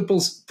do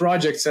multiple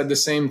projects at the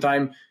same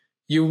time,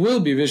 you will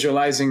be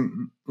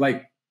visualizing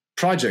like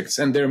projects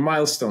and their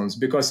milestones,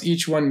 because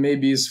each one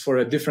maybe is for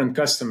a different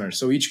customer.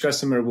 So each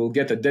customer will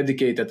get a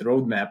dedicated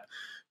roadmap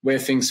where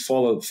things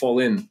fall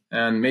in.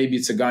 And maybe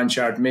it's a Gantt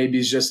chart, maybe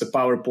it's just a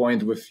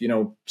PowerPoint with,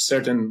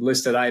 certain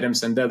listed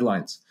items and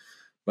deadlines.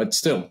 But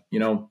still,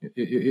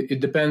 it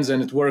depends,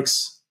 and it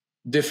works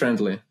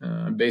differently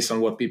based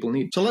on what people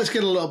need. So let's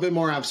get a little bit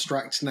more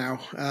abstract now.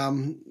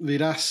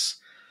 Vidas,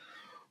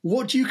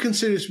 what do you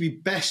consider to be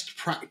best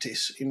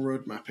practice in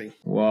road mapping?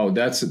 Wow,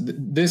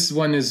 this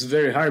one is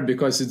very hard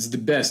because it's the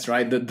best,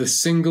 right? The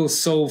single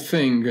sole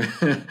thing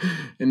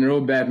in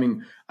road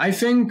mapping. I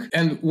think,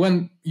 and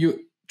when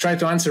you try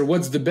to answer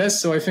what's the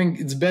best, so I think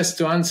it's best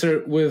to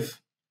answer with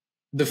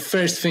the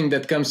first thing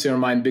that comes to your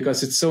mind,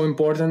 because it's so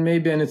important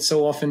maybe, and it's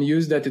so often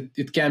used that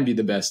it can be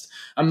the best.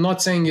 I'm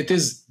not saying it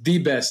is the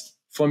best.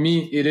 For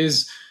me, it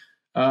is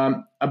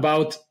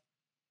about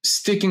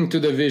sticking to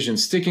the vision,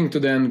 sticking to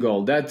the end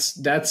goal.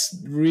 That's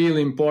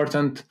really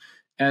important.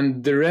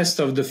 And the rest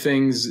of the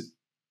things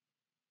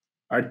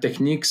are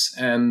techniques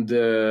and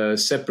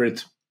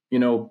separate,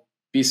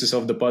 pieces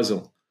of the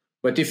puzzle.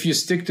 But if you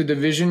stick to the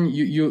vision,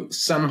 you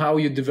somehow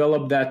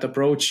develop that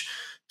approach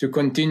to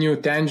continue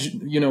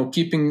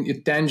keeping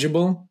it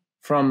tangible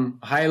from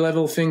high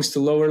level things to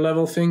lower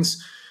level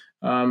things.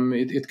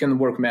 It can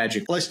work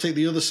magic. Let's take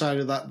the other side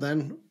of that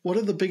then. What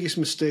are the biggest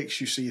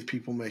mistakes you see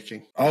people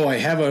making? Oh, I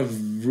have a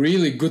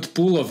really good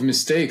pool of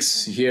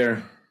mistakes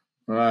here.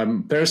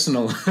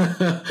 Personal.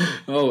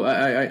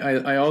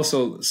 I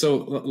also,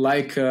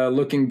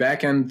 looking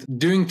back and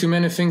doing too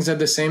many things at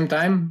the same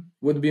time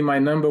would be my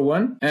number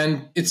one.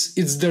 And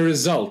it's the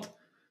result.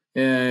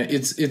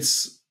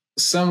 It's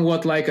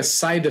somewhat like a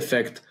side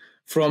effect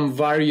from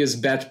various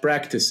bad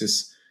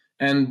practices.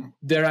 And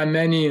there are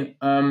many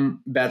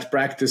bad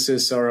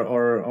practices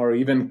or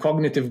even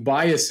cognitive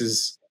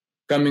biases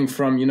coming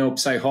from,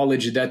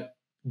 psychology that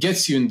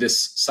gets you in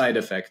this side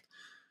effect.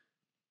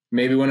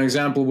 Maybe one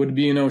example would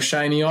be,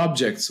 shiny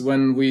objects.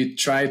 When we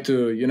try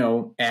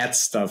to, add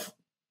stuff,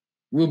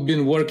 we've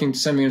been working to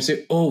something and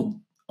say, oh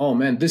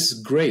man, this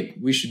is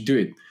great. We should do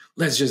it.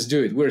 Let's just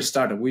do it. We're a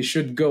startup. We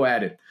should go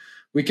at it.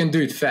 We can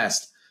do it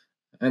fast.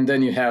 And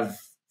then you have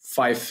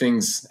 5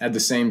 things at the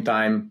same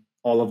time,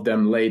 all of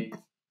them late,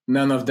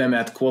 none of them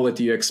at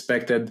quality you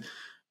expected.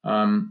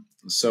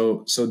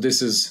 So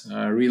this is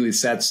a really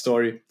sad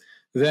story.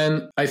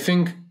 Then I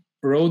think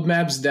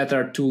roadmaps that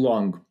are too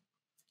long,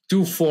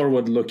 too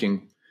forward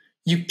looking.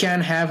 You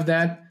can have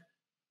that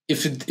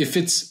if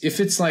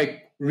it's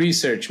like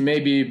research.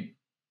 Maybe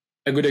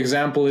a good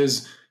example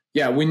is,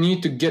 we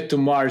need to get to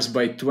Mars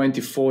by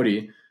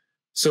 2040.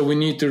 So we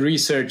need to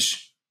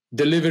research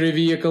delivery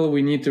vehicle.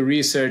 We need to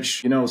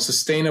research,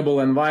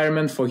 sustainable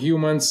environment for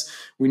humans.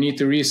 We need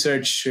to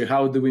research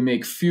how do we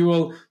make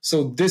fuel.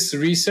 So this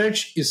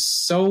research is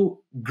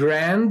so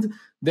grand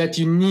that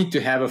you need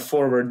to have a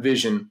forward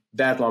vision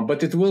that long,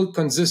 but it will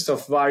consist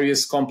of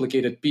various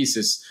complicated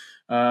pieces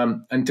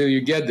until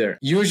you get there.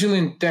 Usually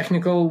in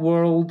technical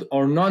world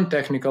or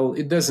non-technical,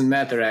 it doesn't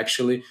matter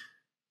actually.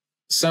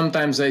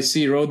 Sometimes I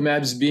see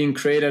roadmaps being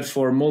created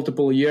for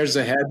multiple years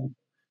ahead,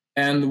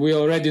 and we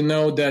already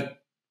know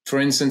that, for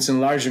instance, in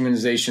large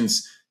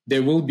organizations,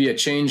 there will be a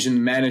change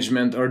in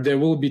management, or there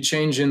will be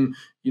change in,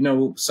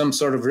 some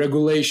sort of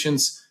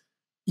regulations.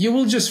 You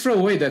will just throw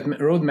away that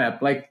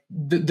roadmap. Like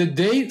the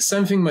day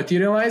something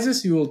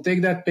materializes, you will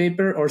take that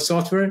paper or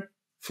software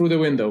through the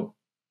window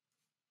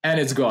and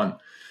it's gone.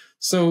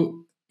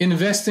 So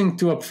investing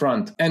too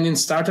upfront. And in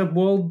startup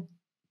world,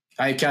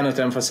 I cannot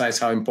emphasize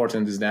how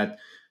important is that.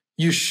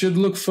 You should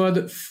look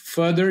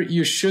further.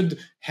 You should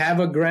have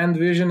a grand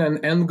vision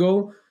and end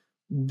goal,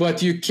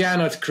 but you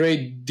cannot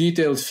create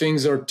detailed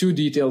things or too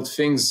detailed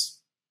things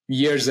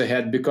years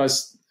ahead,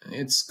 because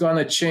it's going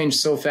to change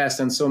so fast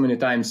and so many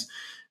times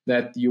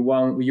that you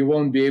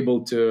won't be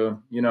able to,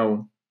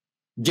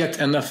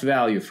 get enough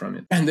value from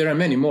it. And there are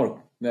many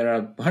more. There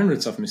are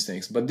hundreds of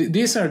mistakes, but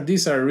these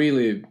are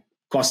really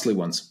costly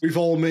ones. We've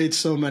all made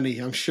so many,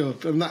 I'm sure.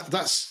 And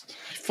that's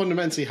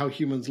fundamentally how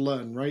humans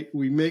learn, right?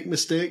 We make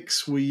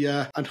mistakes,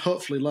 and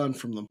hopefully learn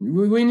from them.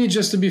 We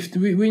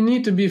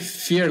need to be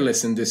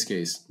fearless in this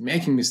case.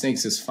 Making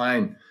mistakes is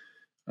fine.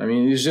 I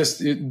mean, it's just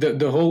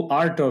the whole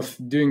art of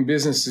doing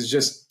business is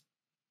just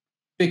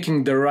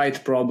picking the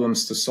right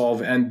problems to solve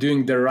and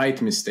doing the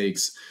right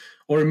mistakes,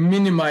 or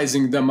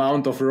minimizing the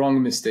amount of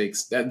wrong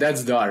mistakes.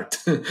 That's the art.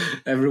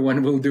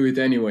 Everyone will do it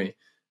anyway.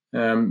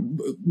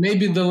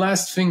 Maybe the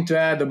last thing to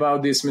add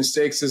about these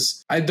mistakes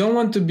is I don't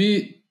want to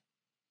be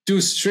too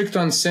strict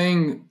on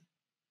saying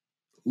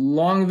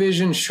long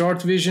vision,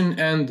 short vision,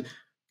 and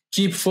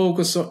keep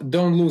focus,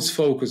 don't lose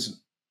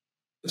focus.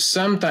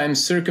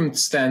 Sometimes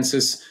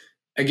circumstances,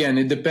 again,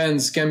 it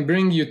depends, can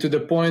bring you to the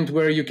point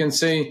where you can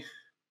say,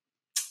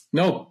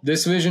 no,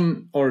 this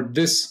vision or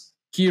this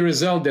key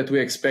result that we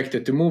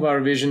expected to move our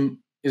vision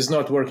is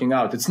not working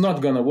out. It's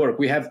not going to work.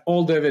 We have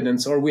all the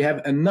evidence, or we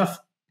have enough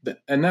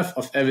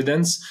of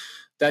evidence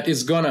that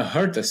is going to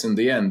hurt us in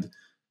the end.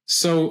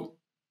 So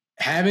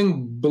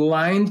having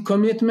blind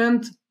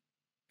commitment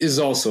is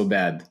also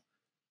bad.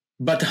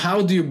 But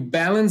how do you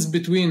balance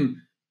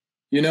between,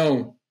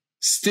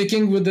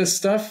 sticking with the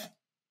stuff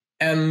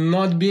and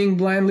not being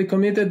blindly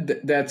committed?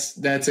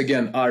 That's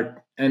again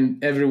art.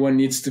 and everyone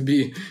needs to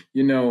be,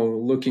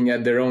 looking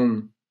at their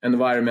own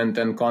environment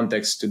and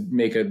context to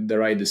make the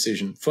right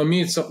decision. For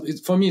me,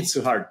 it's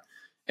hard.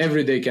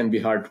 Every day can be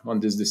hard on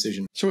this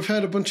decision. So we've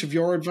heard a bunch of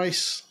your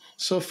advice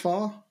so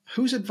far.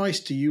 Whose advice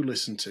do you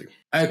listen to?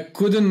 I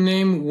couldn't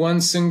name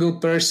one single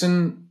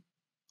person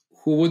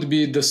who would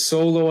be the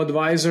solo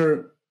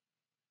advisor.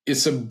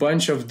 It's a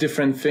bunch of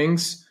different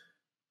things.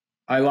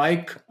 I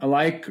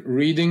like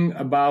reading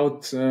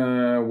about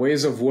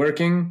ways of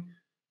working.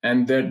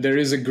 And there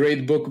is a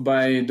great book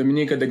by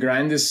Dominica de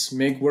Grandis,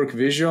 Make Work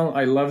Visual.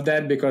 I love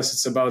that because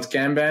it's about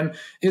Kanban.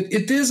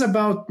 It is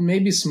about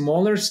maybe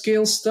smaller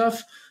scale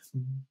stuff,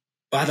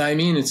 but I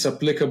mean, it's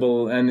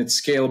applicable and it's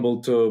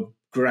scalable to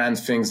grand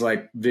things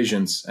like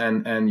visions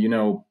and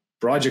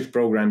project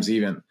programs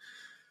even.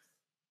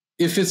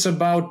 If it's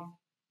about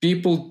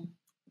people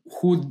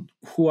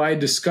who I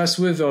discuss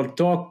with or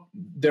talk,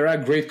 there are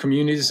great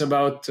communities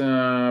about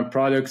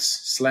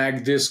products,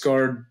 Slack,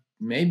 Discord,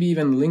 maybe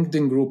even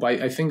LinkedIn group.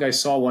 I think I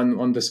saw one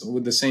on this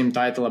with the same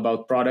title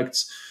about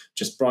products,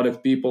 just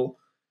product people.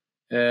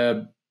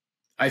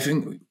 I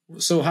think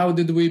so. How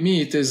did we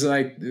meet? Is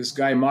like this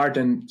guy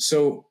Martin.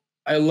 So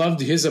I loved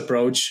his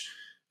approach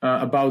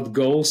about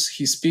goals.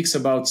 He speaks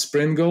about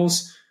sprint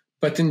goals,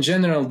 but in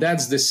general,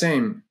 that's the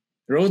same.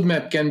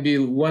 Roadmap can be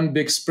one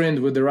big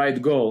sprint with the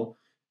right goal.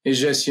 It's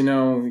just, you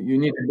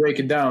need to break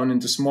it down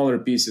into smaller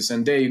pieces,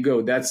 and there you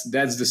go. That's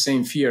the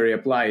same theory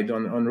applied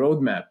on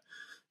roadmap.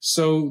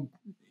 So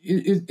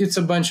it's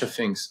a bunch of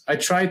things. I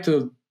try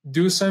to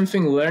do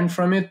something, learn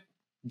from it,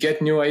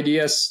 get new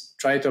ideas,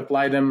 try to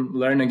apply them,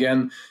 learn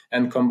again,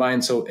 and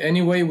combine. So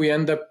anyway, we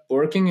end up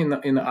working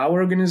in our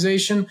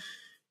organization.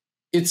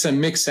 It's a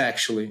mix,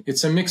 actually.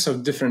 It's a mix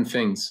of different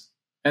things.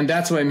 And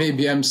that's why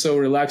maybe I'm so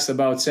relaxed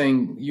about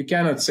saying you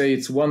cannot say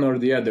it's one or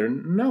the other.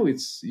 No,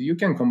 you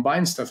can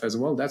combine stuff as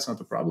well. That's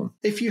not a problem.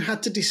 If you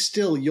had to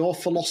distill your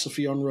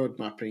philosophy on road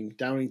mapping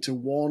down into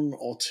one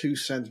or two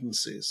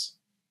sentences,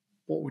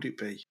 what would it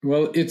be?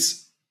 Well, it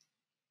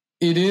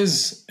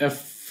is a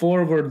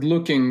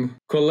forward-looking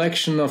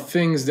collection of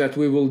things that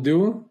we will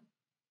do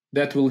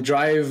that will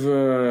drive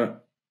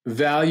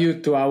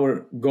value to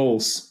our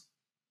goals.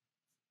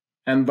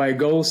 And by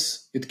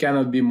goals, it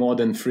cannot be more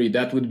than 3.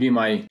 That would be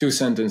my 2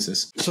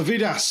 sentences. So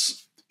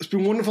Vidas, it's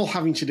been wonderful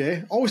having you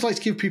today. Always like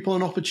to give people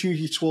an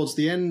opportunity towards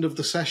the end of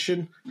the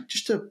session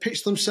just to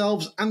pitch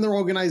themselves and their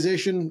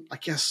organization, I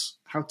guess,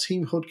 how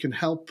Teamhood can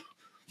help.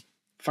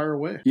 Fire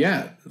away.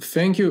 Yeah,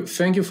 thank you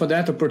for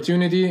that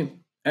opportunity.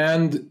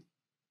 And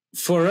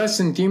for us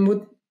in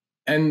Teamhood,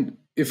 and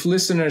if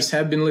listeners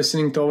have been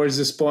listening towards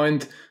this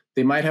point,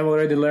 they might have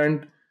already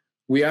learned,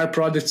 we are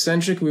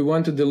product-centric. We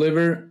want to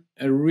deliver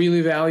a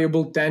really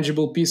valuable,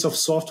 tangible piece of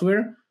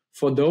software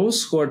for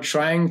those who are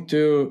trying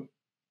to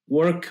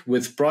work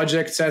with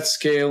projects at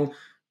scale,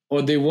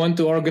 or they want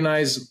to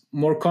organize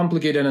more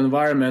complicated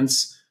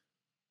environments,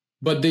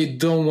 but they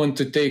don't want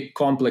to take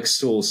complex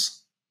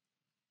tools.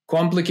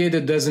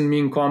 Complicated doesn't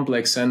mean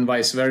complex, and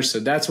vice versa.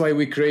 That's why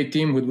we create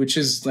Teamhood, which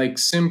is like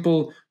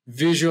simple,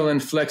 visual,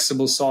 and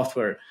flexible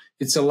software.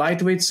 It's a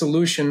lightweight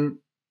solution,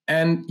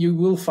 and you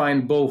will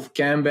find both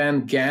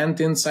Kanban,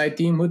 Gantt inside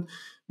Teamhood,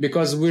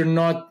 because we're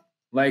not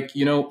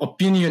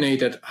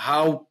opinionated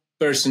how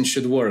person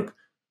should work.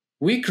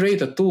 We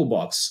create a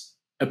toolbox.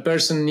 A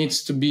person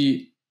needs to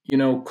be,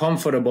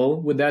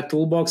 comfortable with that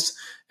toolbox,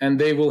 and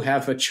they will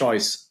have a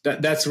choice.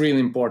 That's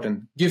really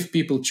important. Give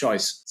people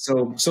choice.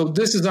 So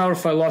this is our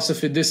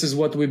philosophy. This is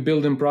what we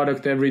build in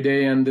product every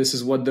day, and this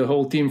is what the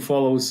whole team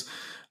follows.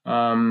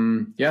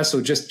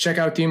 So just check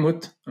out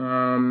Teamhood.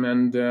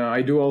 And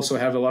I do also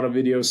have a lot of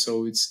videos,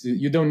 so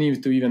you don't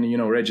need to even,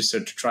 register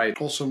to try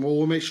it. Awesome. Well,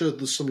 we'll make sure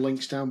there's some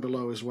links down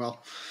below as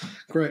well.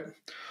 Great.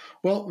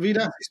 Well,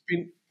 Vidas, it's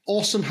been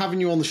awesome having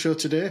you on the show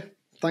today.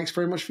 Thanks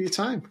very much for your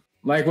time.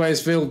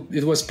 Likewise, Phil,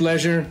 it was a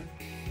pleasure.